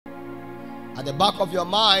at the back of your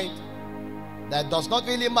mind that does not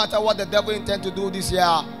really matter what the devil intends to do this year.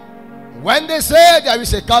 When they say there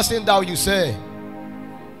is a casting down, you say,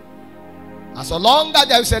 and so long as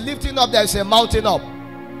there is a lifting up, there is a mounting up.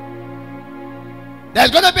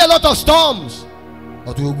 There's going to be a lot of storms,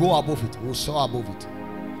 but we will go above it. We will soar above it.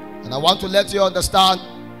 And I want to let you understand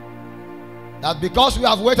that because we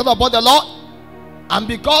have waited upon the Lord, and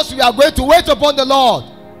because we are going to wait upon the Lord,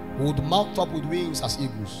 we would mount up with wings as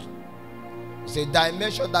eagles. It's a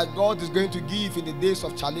dimension that God is going to give in the days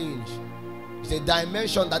of challenge. It's a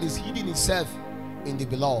dimension that is hidden itself in the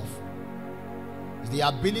beloved. It's the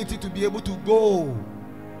ability to be able to go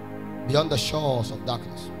beyond the shores of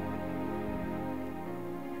darkness.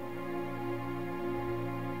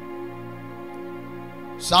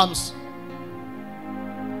 Psalms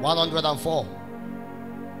 104.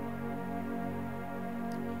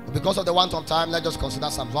 Because of the want of time, let's just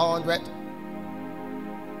consider Psalms 100,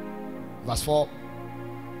 verse 4.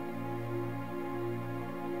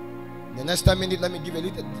 The next 10 minutes, let me give a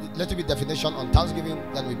little bit definition on thanksgiving,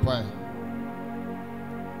 then we pray.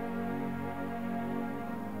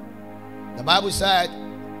 The Bible said,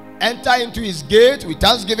 enter into his gate with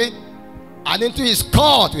thanksgiving and into his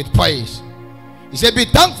court with praise. He said, be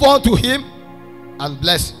thankful unto him and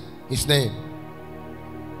bless his name.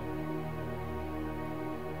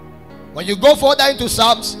 When you go further into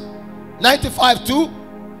Psalms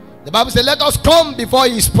 95:2, the Bible says, let us come before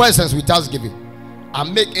his presence with thanksgiving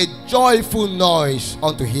and make a joyful noise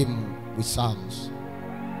unto him with psalms.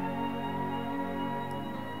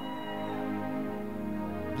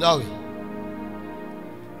 Glory.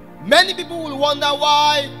 Many people will wonder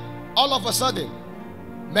why all of a sudden,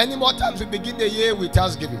 many more times we begin the year with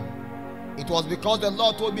thanksgiving. It was because the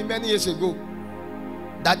Lord told me many years ago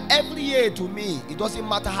that every year to me, it doesn't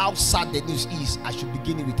matter how sad the news is, I should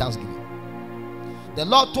begin it with thanksgiving. The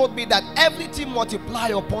Lord told me that everything multiply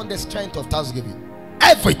upon the strength of thanksgiving.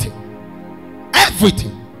 Everything.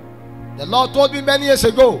 Everything. The Lord told me many years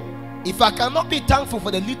ago, if I cannot be thankful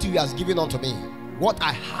for the little he has given unto me, what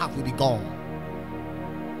I have will be gone.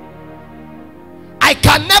 I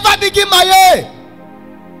can never begin my year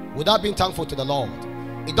without being thankful to the Lord.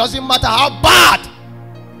 It doesn't matter how bad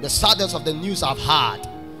the sadness of the news I've had.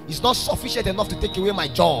 It's not sufficient enough to take away my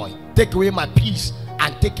joy, take away my peace,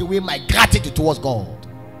 and take away my gratitude towards God.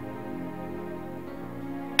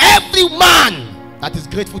 Every man that is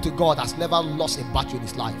grateful to God has never lost a battle in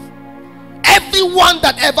his life. Everyone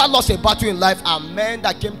that ever lost a battle in life are men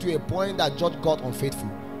that came to a point that judged God unfaithful.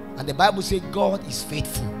 And the Bible says God is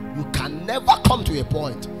faithful. You can never come to a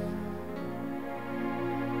point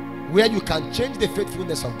where you can change the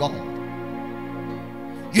faithfulness of God.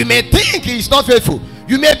 You may think he is not faithful,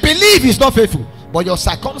 you may believe he is not faithful, but your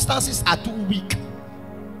circumstances are too weak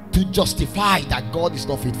to justify that God is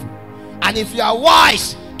not faithful. And if you are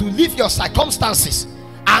wise to leave your circumstances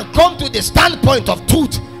and come to the standpoint of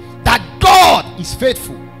truth that God is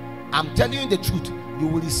faithful, I'm telling you the truth, you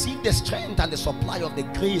will receive the strength and the supply of the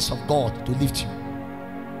grace of God to lift you.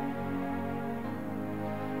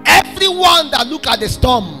 Everyone that look at the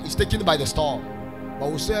storm is taken by the storm, but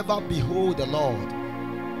whosoever behold the Lord,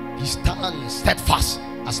 he stands steadfast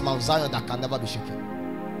as Mount Zion that can never be shaken.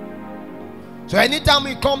 So anytime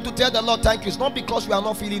we come to tell the Lord thank you, it's not because we are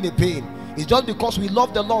not feeling the pain. It's just because we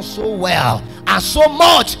love the Lord so well and so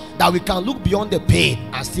much that we can look beyond the pain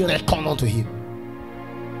and still reckon unto him.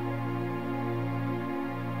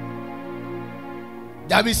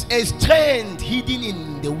 There is a strength hidden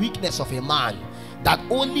in the weakness of a man that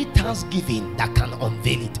only thanksgiving that can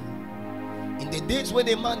unveil it. In the days when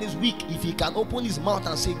a man is weak, if he can open his mouth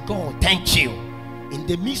and say, God, thank you, in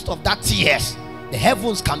the midst of that tears, the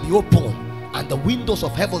heavens can be opened and the windows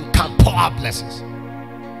of heaven can pour out blessings.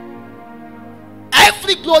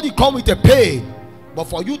 Every glory comes with a pain, but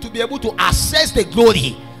for you to be able to access the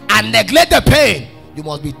glory and neglect the pain, you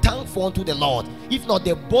must be thankful unto the Lord. If not,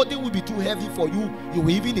 the body will be too heavy for you. You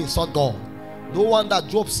will even insult God. No wonder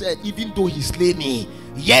Job said, even though he slay me,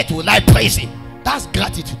 yet will I praise him. That's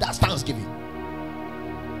gratitude. That's thanksgiving.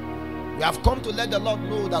 We have come to let the Lord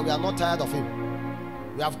know that we are not tired of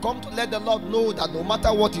him. We have come to let the Lord know that no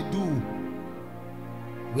matter what he do,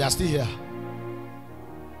 we are still here.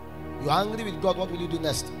 You are angry with God, what will you do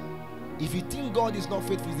next? If you think God is not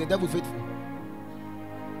faithful, is the devil faithful?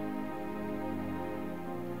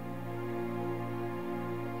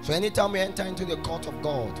 So anytime we enter into the court of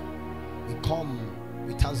God, we come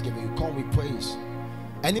with thanksgiving, we come with praise.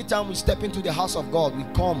 Anytime we step into the house of God, we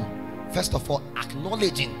come first of all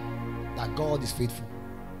acknowledging that God is faithful.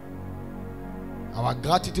 Our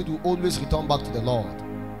gratitude will always return back to the Lord.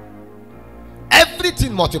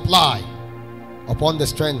 Everything multiply upon the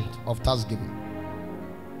strength of thanksgiving.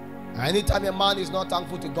 And anytime a man is not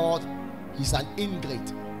thankful to God, he's an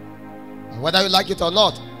ingrate. And whether you like it or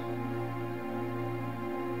not,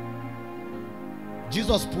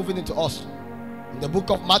 Jesus proving it to us in the book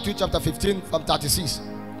of Matthew chapter 15 from 36.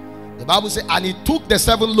 The Bible says, and he took the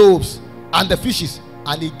 7 loaves and the fishes,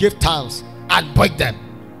 and he gave thanks and broke them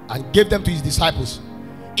and gave them to his disciples.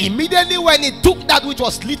 Immediately when he took that which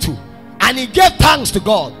was little and he gave thanks to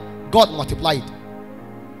God, God multiplied.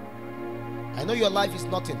 I know your life is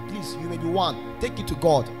nothing. Please, you may be 1. Take it to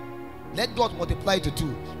God. Let God multiply to 2,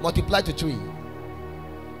 multiply to 3.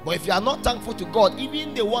 But if you are not thankful to God,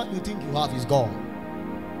 even the one you think you have is gone.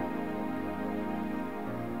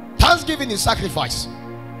 Thanksgiving is sacrifice.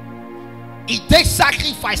 It takes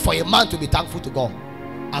sacrifice for a man to be thankful to God.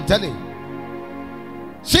 I'm telling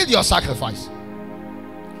you. See your sacrifice.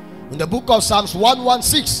 In the book of Psalms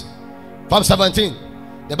 116 from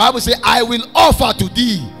 17, the Bible says, I will offer to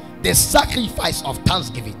thee the sacrifice of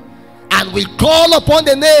thanksgiving, and will call upon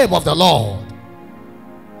the name of the Lord.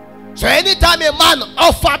 So anytime a man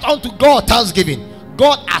offered unto God thanksgiving,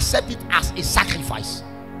 God accepts it as a sacrifice.